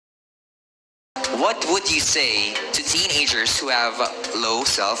what would you say to teenagers who have low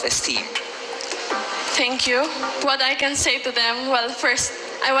self-esteem? Thank you. What I can say to them, well, first,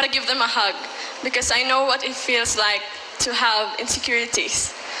 I want to give them a hug because I know what it feels like to have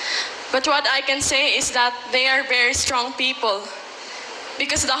insecurities. But what I can say is that they are very strong people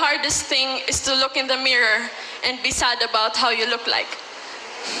because the hardest thing is to look in the mirror and be sad about how you look like.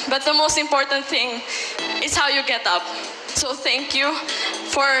 But the most important thing is how you get up. So thank you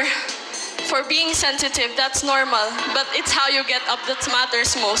for being sensitive. That's normal, but it's how you get up that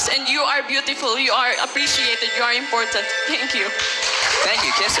matters most. And you are beautiful, you are appreciated, you are important. Thank you. Thank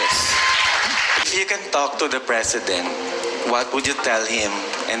you, Kisses. If you can talk to the president, what would you tell him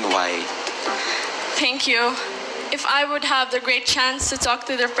and why? Thank you. If I would have the great chance to talk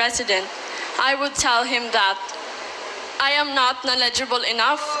to the president, I would tell him that I am not knowledgeable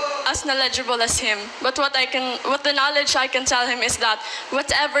enough, as knowledgeable as him. But what the knowledge I can tell him is that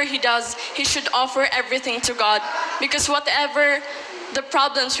whatever he does, he should offer everything to God. Because whatever the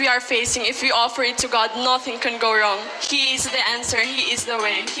problems we are facing, if we offer it to God, nothing can go wrong. He is the answer, He is the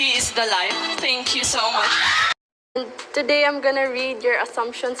way, He is the life. Thank you so much. Today, I'm gonna read your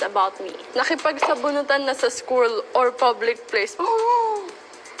assumptions about me. Nakipagsabunutan na sa school or public place. Oh,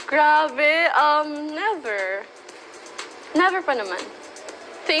 grabe. Never. Never pa naman.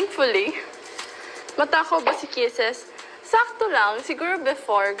 Thankfully. Mata ko ba si Kisses? Sakto lang. Siguro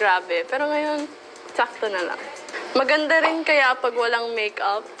before, grabe. Pero ngayon, sakto na lang. Maganda rin kaya pag walang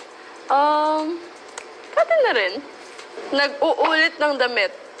makeup. Pwede na rin. Nag-uulit ng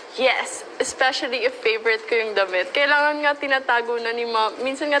damit. Yes. Especially if favorite ko yung damit. Kailangan nga tinatago na ni Mom.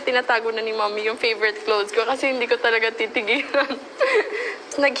 Minsan nga tinatago na ni Mommy yung favorite clothes ko kasi hindi ko talaga titigilan.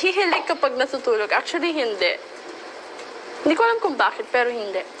 Naghihilig kapag natutulog. Actually, hindi. Hindi ko alam kung bakit, pero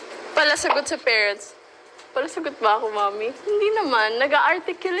hindi. Palasagot sa parents. Palasagot ba ako, Mommy? Hindi naman.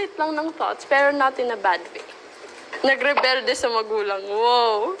 Nag-articulate lang ng thoughts, pero not in a bad way. Nagrebelde sa magulang.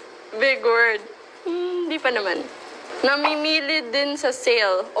 Wow! Big word. Hindi pa naman. Namimili din sa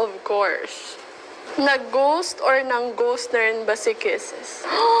sale, of course. Nag-ghost or nang-ghost na rin ba si Kisses?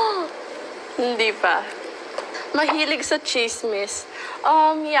 Hindi pa. Mahilig sa chismis.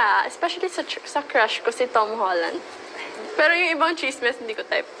 Yeah, especially sa crush ko, si Tom Holland. Pero yung ibang chismis, hindi ko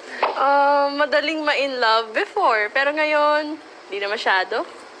type. Madaling ma-in love before, pero ngayon, hindi na masyado.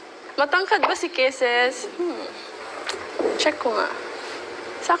 Matangkad ba si Kisses? Check ko nga.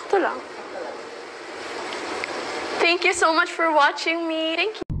 Sakto lang. Thank you so much for watching me.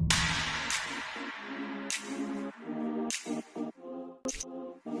 Thank you.